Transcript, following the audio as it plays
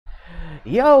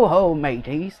Yo ho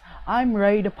mateys, I'm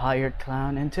Ray the Pirate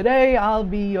Clown and today I'll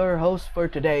be your host for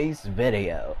today's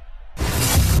video.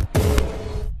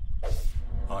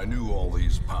 I knew all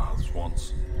these paths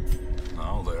once.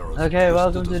 Now they are as Okay,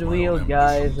 welcome twisted to as the my wheel own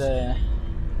guys. ambitions.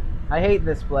 I hate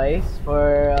this place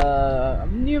for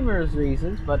numerous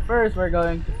reasons, but first we're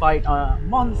going to fight a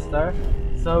monster,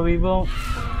 so we won't...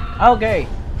 Okay,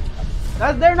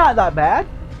 they're not that bad.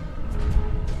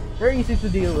 They're easy to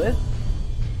deal with.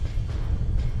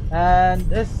 And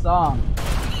this song,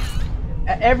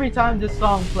 every time this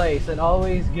song plays, it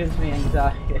always gives me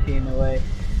anxiety in a way.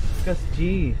 Because,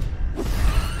 geez,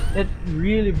 it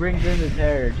really brings in the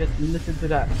terror. Just listen to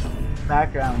that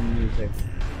background music.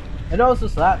 It also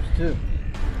slaps too.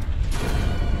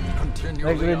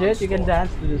 Like legit, you can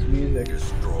dance to this music.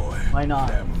 Destroy Why not?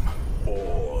 them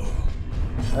all.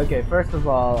 Okay, first of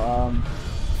all,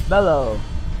 Bellow.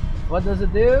 What does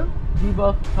it do?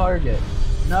 Debuff target.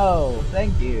 No,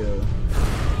 thank you.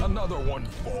 Another one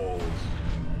falls.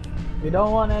 We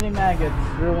don't want any maggots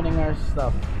ruining our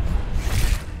stuff.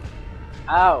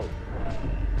 Ow.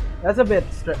 That's a bit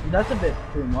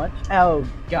too much. Oh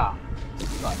god.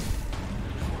 Fuck.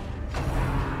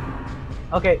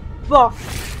 Okay, fuck.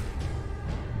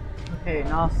 Okay,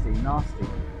 nasty.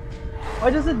 Why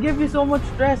does it give you so much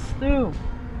stress too?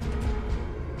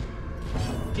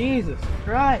 Jesus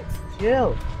Christ,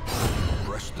 chill.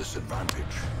 Press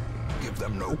disadvantage. Give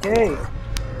them no Okay. quarter.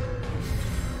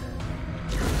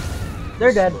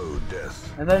 They're dead. Slow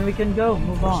death. And then we can go,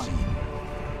 move on.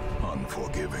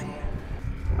 Unforgiving.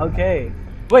 Okay.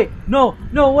 Wait, no,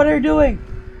 what are you doing?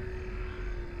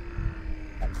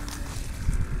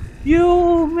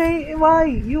 Why?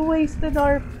 You wasted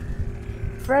our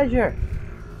treasure.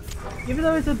 Even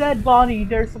though it's a dead body,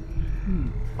 there's a...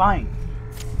 fine.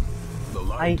 The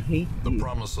light, I hate the you.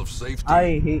 promise of safety.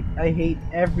 I hate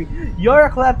every... You're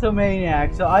a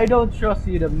kleptomaniac, so I don't trust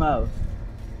you the most.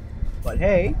 But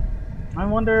hey, I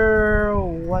wonder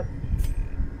what...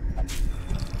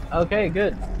 Okay,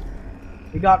 good.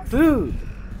 We got food.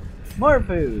 More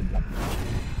food.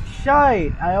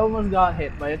 Shite, I almost got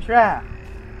hit by a trap.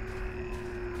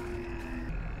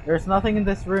 There's nothing in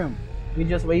this room. We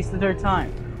just wasted our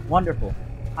time. Wonderful.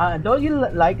 Don't you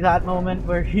like that moment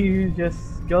where you just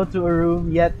go to a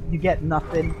room yet you get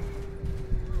nothing?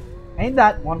 Ain't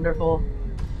that wonderful?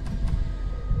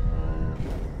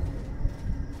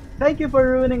 Thank you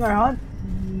for ruining our hunt.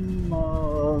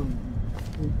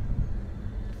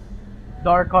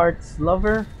 Dark Arts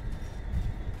lover.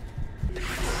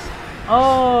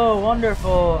 Oh,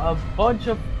 wonderful. A bunch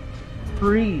of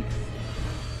priests.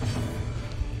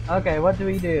 Okay, what do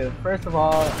we do? First of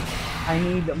all, I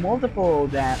need multiple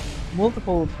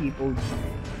people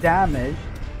damaged.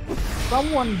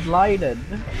 Someone blighted.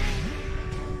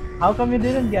 How come you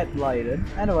didn't get blighted?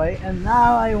 Anyway, and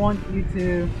now I want you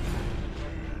to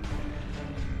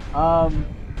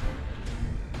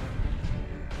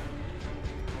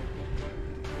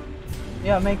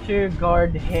yeah, make sure your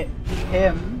guard hit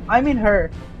him. I mean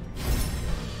her.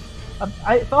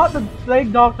 I thought the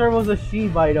plague doctor was a she,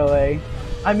 by the way.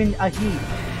 I mean a he.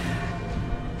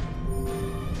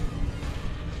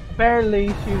 Apparently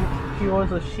she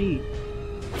was a she.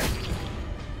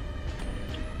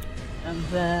 And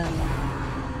then...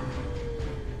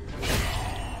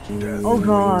 Death oh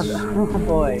god, waits. oh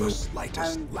boy. The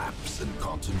slightest lapse in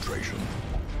concentration.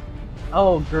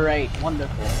 Oh great,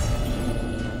 wonderful.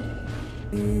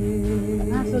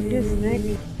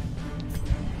 Masochistic.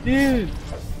 Dude,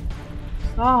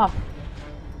 stop.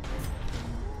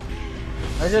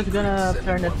 We're just gonna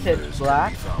turn the pitch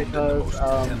black because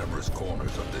tenebrous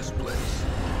corners of this place.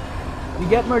 you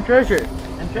get more treasure,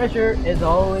 and treasure is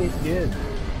always good.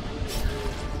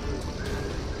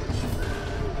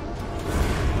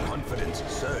 Confidence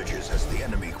surges as the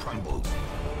enemy crumbles.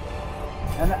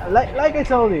 And like I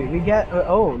told you, we get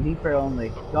oh, leaper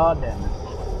only. God damn it.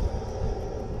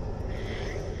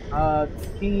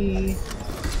 Key.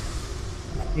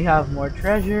 We have more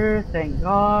treasure, thank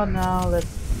God. Now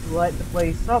let's light the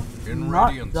place up. In Not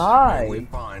radiance, die. may we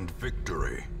find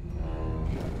victory.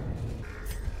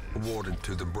 Awarded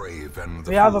to the brave and the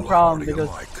We have a problem foolhardy because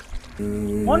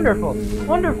alike. wonderful.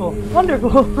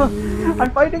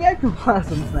 I'm fighting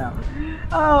ectoplasms now.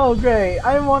 Oh great,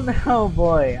 oh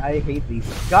boy, I hate these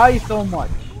guys so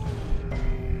much.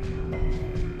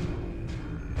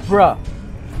 Bruh.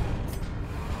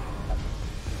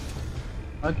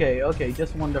 Okay,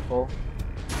 just wonderful.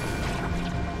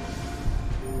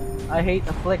 I hate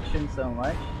affliction so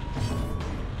much.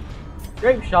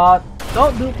 Grape shot,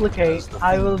 don't duplicate,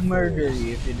 I will murder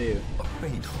you if you do. A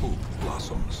faint hope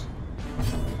blossoms.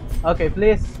 Okay,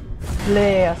 please,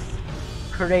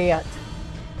 create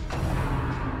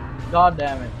God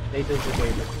damn it, they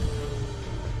duplicated.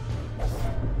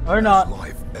 Or As not.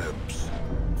 life ebbs,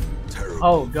 terrible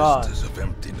Oh God. vistas of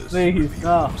emptiness Please, reveal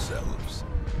no. themselves.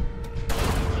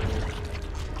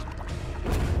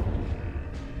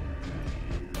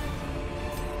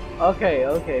 Okay,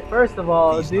 okay. First of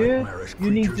all, These dude, nightmarish you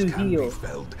need creatures to can heal. be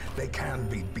felled. They can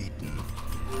be beaten.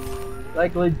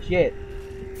 Like legit.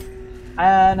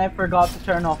 And I forgot to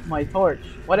turn off my torch.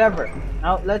 Whatever.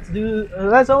 Now let's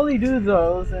only do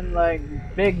those in like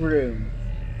big rooms.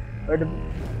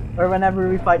 Or whenever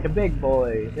we fight the big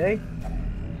boys, eh?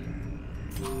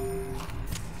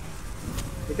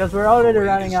 Because we're already The way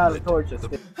running is out lit. of torches.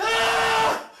 The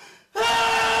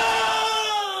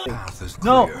path is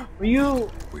No, clear. you.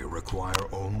 We require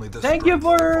only the Thank you strength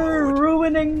to follow for it.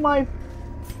 ruining my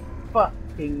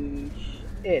fucking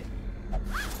shit.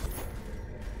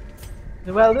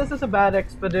 Well, this is a bad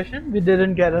expedition. We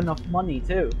didn't get enough money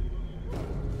too.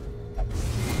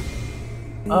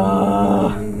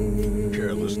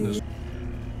 Carelessness.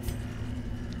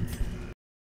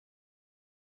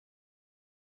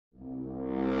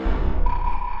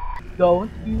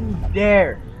 Don't you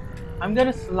dare! I'm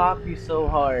gonna slap you so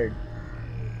hard.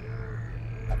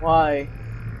 Why?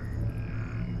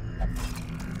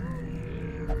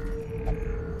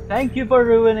 Thank you for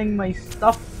ruining my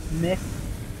stuff, miss.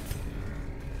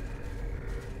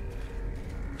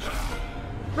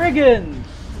 Friggin!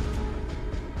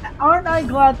 Aren't I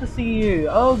glad to see you?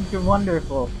 Oh, you're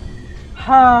wonderful.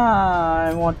 Ha!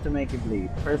 I want to make you bleed.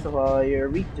 First of all, you're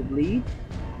weak to bleed.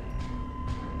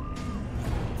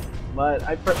 But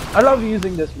I love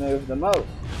using this move the most.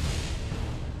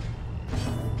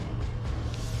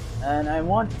 And I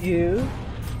want you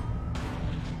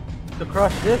to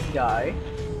crush this guy.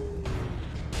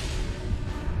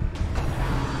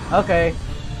 Okay.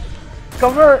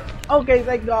 Cover! Okay,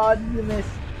 thank God, you missed.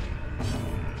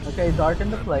 Okay, darken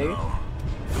the place. Now,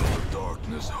 the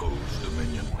darkness holds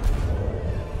dominion.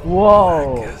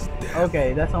 Whoa! Black as death.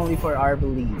 Okay, that's only for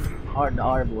Arbelene. Or the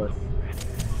Arbalest.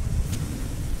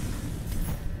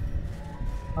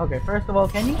 Okay, first of all,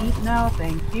 can you eat now?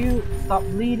 Thank you. Stop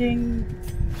bleeding.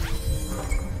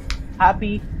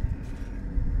 Happy.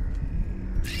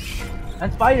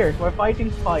 And spiders. We're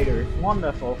fighting spiders.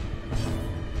 Wonderful.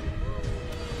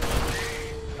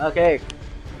 Okay.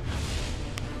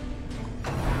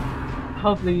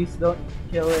 Oh, please don't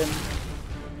kill him.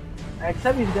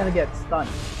 Except he's gonna get stunned.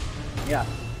 Yeah.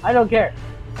 I don't care.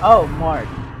 Oh, Mark.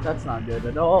 That's not good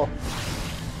at all.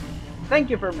 Thank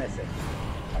you for missing.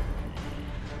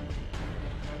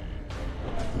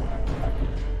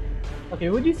 Okay,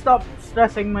 would you stop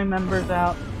stressing my members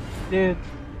out? Dude.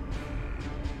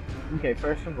 Okay,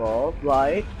 first of all,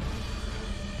 Blight.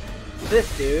 This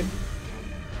dude.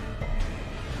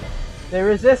 They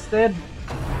resisted.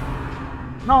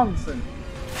 Nonsense.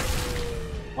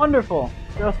 Wonderful.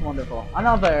 Just wonderful.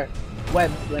 Another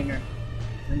web slinger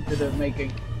into the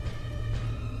making.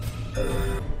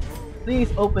 Please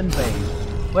open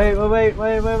vein. Wait.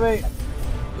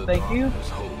 The Thank you. darkness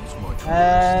holds much worse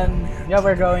And than yeah,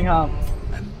 we're going home.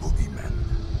 and boogeymen.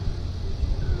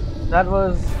 That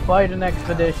was quite an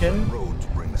expedition. Roads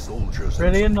bring soldiers.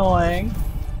 Pretty and supplies. annoying.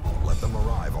 Let them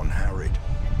arrive unharried.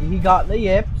 He got the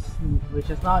yips, which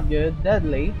is not good.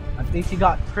 Deadly. At least he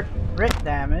got crit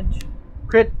damage.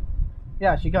 Crit.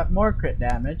 Yeah, she got more crit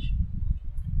damage.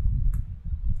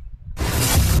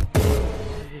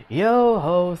 Yo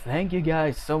ho, thank you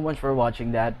guys so much for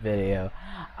watching that video.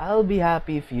 I'll be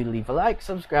happy if you leave a like,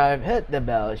 subscribe, hit the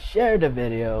bell, share the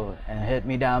video, and hit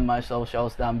me down my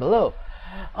socials down below.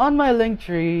 On my link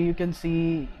tree, you can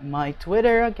see my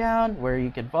Twitter account, where you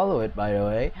can follow it by the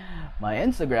way, my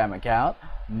Instagram account,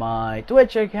 my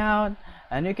Twitch account,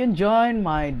 and you can join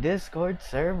my Discord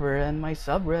server and my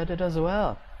subreddit as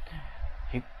well.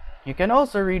 You can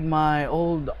also read my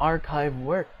old archive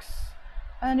works,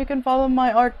 and you can follow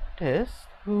my artist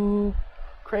who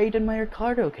created my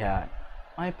Ricardo cat,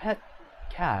 my pet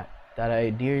cat that I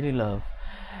dearly love.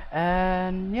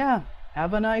 And yeah,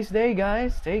 have a nice day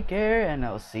guys, take care, and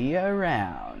I'll see you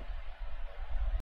around.